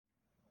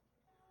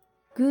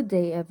Good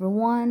day,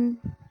 everyone.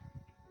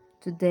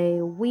 Today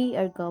we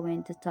are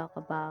going to talk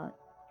about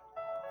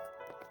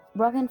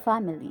broken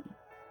family,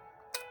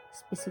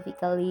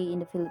 specifically in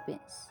the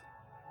Philippines.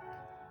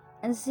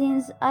 And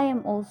since I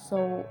am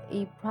also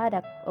a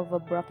product of a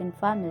broken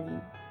family,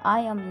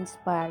 I am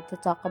inspired to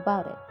talk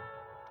about it,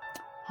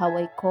 how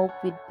I cope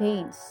with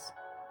pains.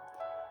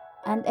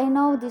 And I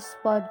know this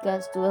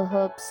podcast will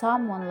help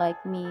someone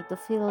like me to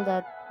feel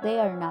that they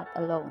are not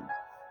alone.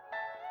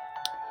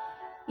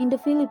 In the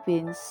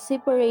Philippines,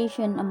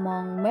 separation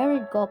among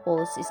married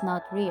couples is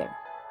not rare.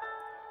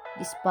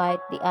 Despite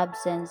the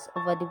absence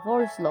of a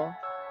divorce law,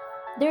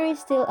 there is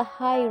still a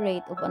high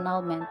rate of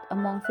annulment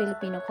among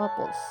Filipino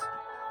couples.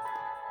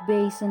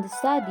 Based on the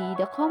study,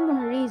 the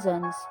common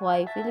reasons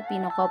why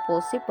Filipino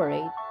couples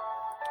separate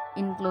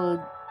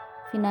include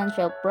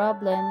financial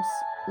problems,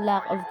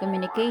 lack of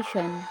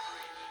communication,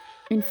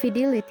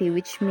 infidelity,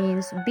 which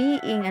means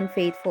being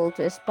unfaithful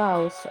to a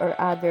spouse or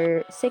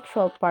other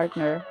sexual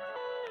partner,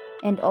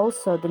 and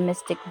also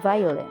domestic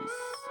violence.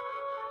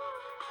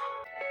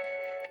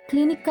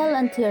 Clinical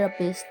and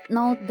therapists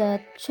note that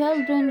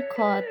children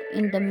caught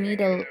in the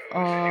middle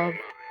of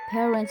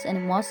parents'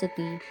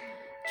 animosity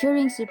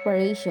during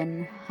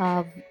separation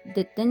have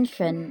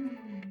detention,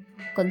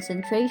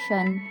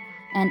 concentration,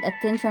 and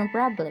attention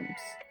problems,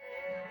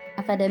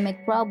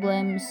 academic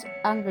problems,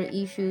 anger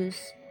issues,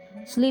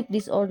 sleep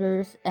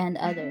disorders, and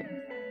other.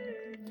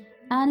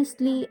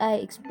 Honestly, I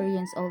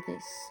experienced all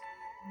this.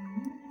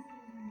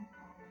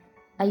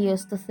 I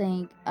used to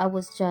think I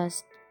was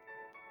just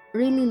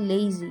really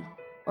lazy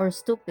or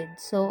stupid,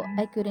 so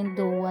I couldn't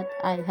do what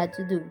I had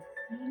to do.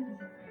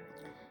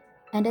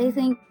 And I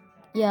think,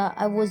 yeah,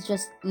 I was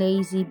just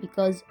lazy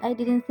because I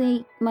didn't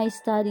take my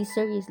studies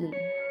seriously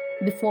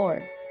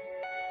before.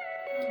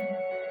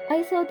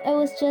 I thought I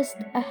was just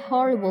a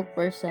horrible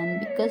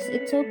person because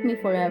it took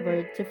me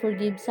forever to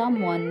forgive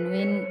someone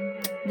when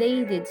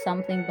they did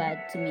something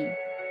bad to me.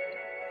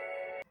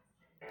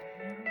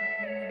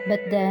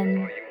 But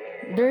then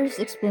there's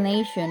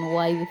explanation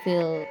why we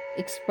feel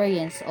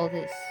experience all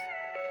this.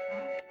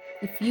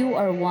 If you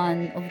are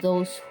one of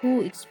those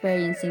who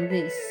experiencing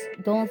this,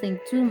 don't think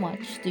too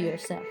much to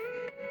yourself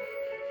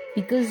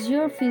because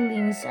your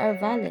feelings are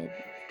valid.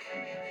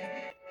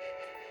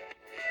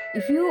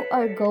 If you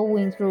are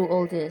going through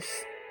all this,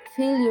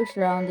 fill your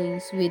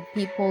surroundings with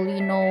people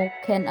you know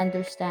can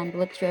understand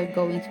what you're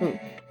going through.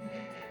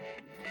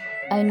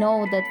 I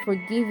know that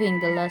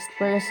forgiving the last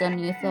person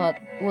you thought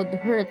would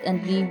hurt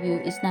and leave you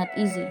is not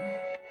easy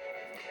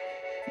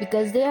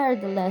because they are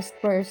the last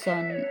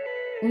person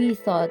we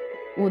thought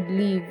would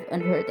leave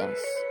and hurt us.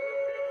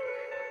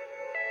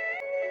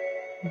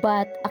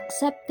 But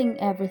accepting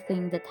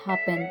everything that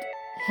happened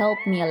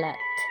helped me a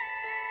lot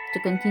to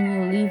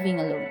continue living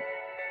alone.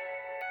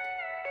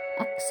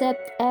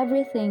 Accept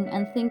everything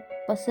and think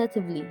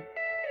positively.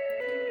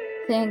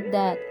 Think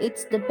that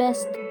it's the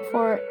best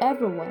for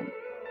everyone,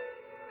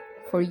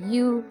 for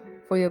you,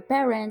 for your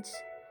parents,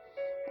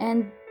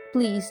 and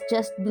please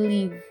just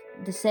believe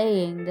the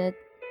saying that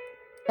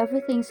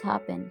everything's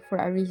happened for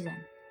a reason.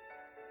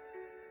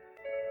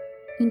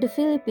 In the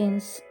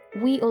Philippines,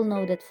 we all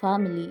know that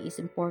family is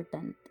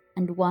important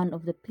and one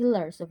of the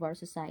pillars of our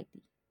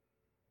society.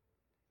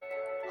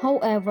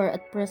 However,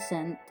 at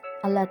present,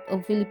 a lot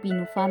of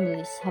Filipino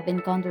families have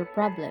encountered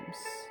problems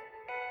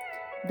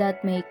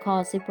that may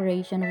cause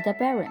separation of the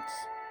parents.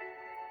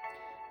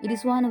 It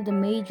is one of the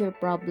major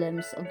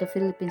problems of the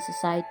Philippine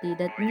society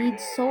that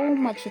needs so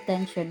much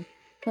attention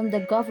from the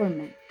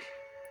government.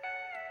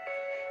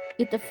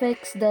 It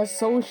affects the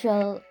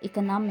social,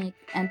 economic,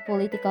 and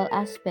political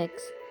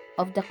aspects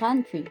of the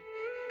country,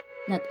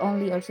 not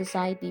only our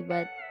society,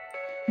 but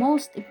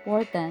most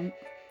important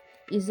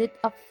is it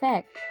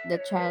affect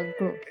the child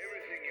growth.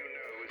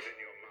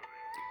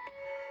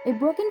 A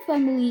broken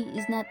family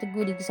is not a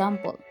good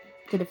example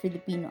to the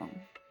Filipino.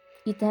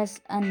 It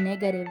has a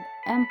negative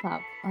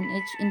impact on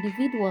each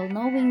individual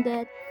knowing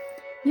that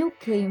you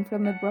came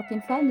from a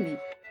broken family.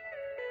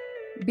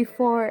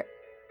 Before,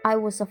 I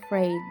was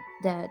afraid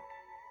that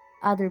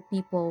other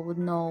people would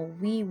know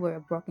we were a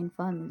broken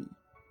family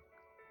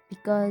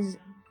because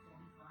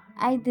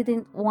I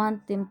didn't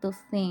want them to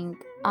think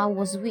I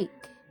was weak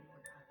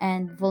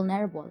and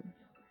vulnerable.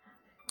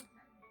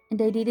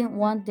 And I didn't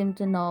want them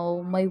to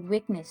know my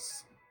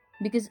weakness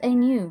because I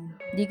knew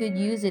they could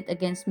use it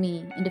against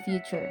me in the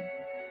future.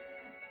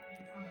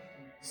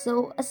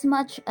 So, as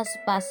much as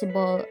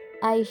possible,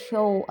 I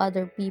show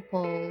other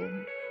people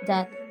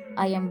that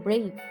I am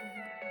brave,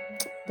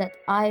 that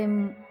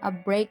I'm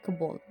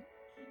unbreakable.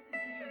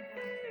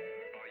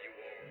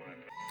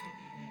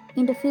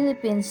 In the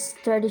Philippines,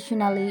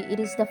 traditionally, it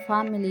is the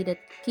family that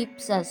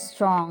keeps us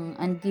strong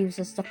and gives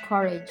us the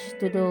courage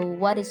to do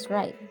what is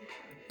right.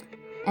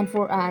 And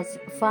for us,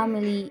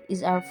 family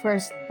is our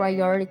first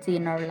priority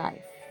in our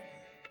life.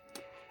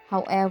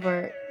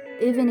 However,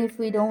 even if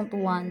we don't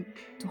want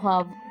to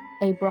have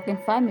a broken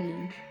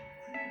family,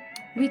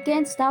 we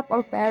can't stop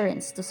our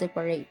parents to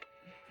separate.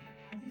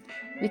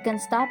 We can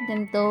stop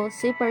them to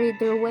separate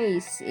their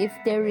ways if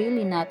they're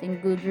really not in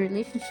good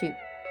relationship.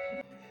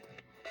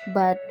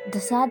 But the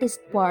saddest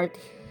part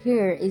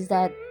here is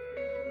that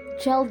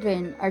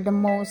children are the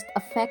most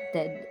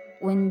affected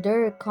when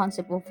their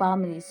concept of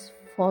family is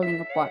falling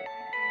apart.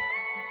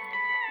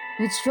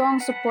 With strong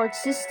support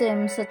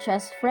systems such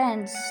as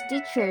friends,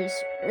 teachers,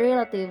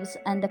 relatives,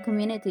 and the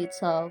community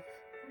itself,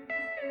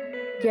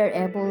 they are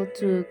able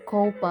to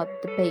cope up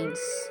the pains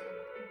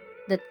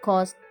that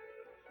caused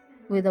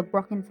with a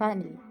broken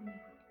family.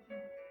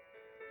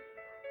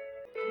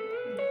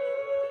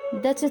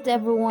 That's it,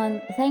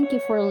 everyone. Thank you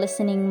for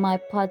listening my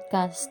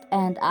podcast,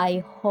 and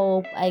I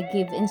hope I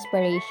give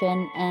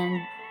inspiration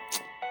and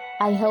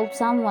I hope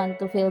someone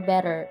to feel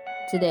better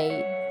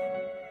today.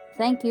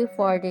 Thank you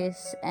for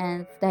this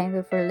and thank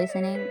you for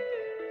listening.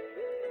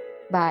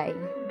 Bye.